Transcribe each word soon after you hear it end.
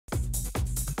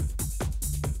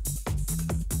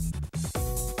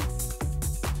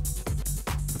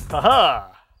Haha!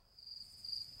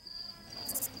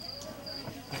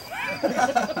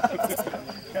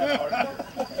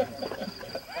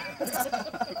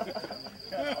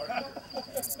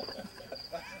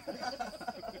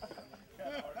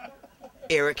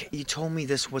 Eric, you told me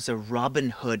this was a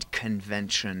Robin Hood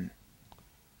convention.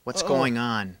 What's going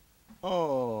on?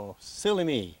 Oh, silly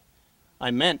me.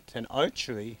 I meant an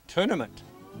archery tournament.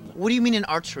 What do you mean an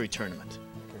archery tournament?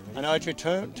 An archery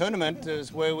tournament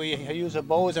is where we use our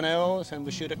bows and arrows and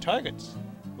we shoot at targets,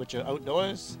 which are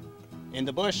outdoors, in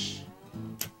the bush.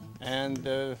 And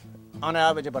on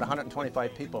average, about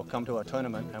 125 people come to our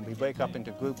tournament, and we break up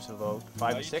into groups of about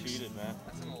 5 or 6.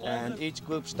 And each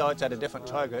group starts at a different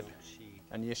target,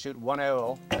 and you shoot one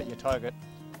arrow at your target,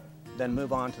 then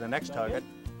move on to the next target,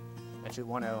 and shoot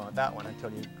one arrow at that one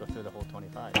until you go through the whole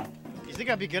 25. You think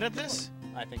I'd be good at this?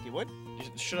 I think you would.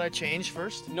 Should I change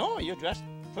first? No, you're dressed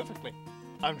perfectly.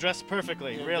 I'm dressed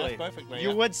perfectly, You're really? dressed perfectly, You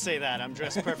yeah. would say that, I'm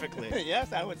dressed perfectly.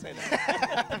 Yes, I would say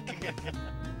that.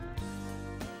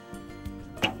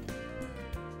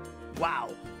 Wow,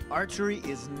 archery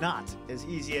is not as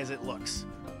easy as it looks.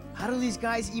 How do these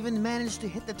guys even manage to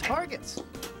hit the targets?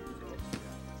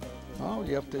 Well,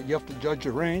 you have to judge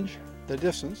the range, the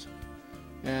distance,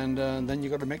 and then you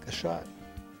got to make the shot.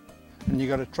 And you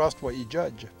got to trust what you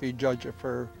judge. If you judge it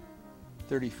for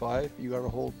 35, you got to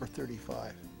hold for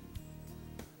 35.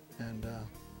 And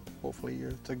hopefully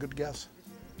it's a good guess.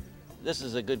 This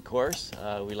is a good course.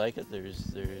 We like it.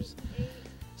 There's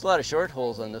a lot of short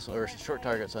holes on this one, or short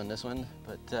targets on this one,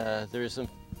 but there's some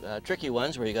tricky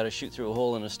ones where you got to shoot through a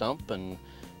hole in a stump and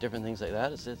different things like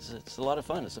that. It's a lot of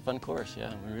fun. It's a fun course.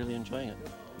 Yeah, we're really enjoying it.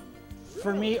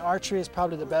 For me, archery is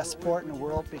probably the best sport in the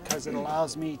world because it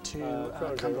allows me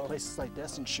to come to places like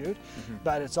this and shoot,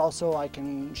 but it's also I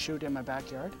can shoot in my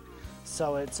backyard.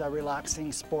 So it's a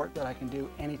relaxing sport that I can do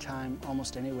anytime,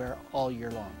 almost anywhere, all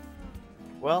year long.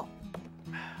 Well,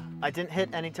 I didn't hit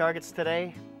any targets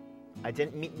today. I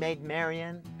didn't meet Maid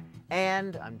Marian,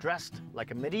 and I'm dressed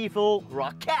like a medieval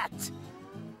rockette.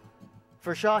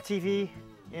 For Shaw TV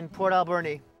in Port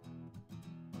Alberni,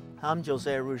 I'm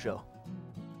Jose Araujo.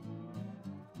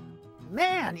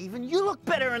 Man, even you look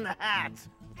better in the hat.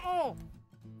 Oh.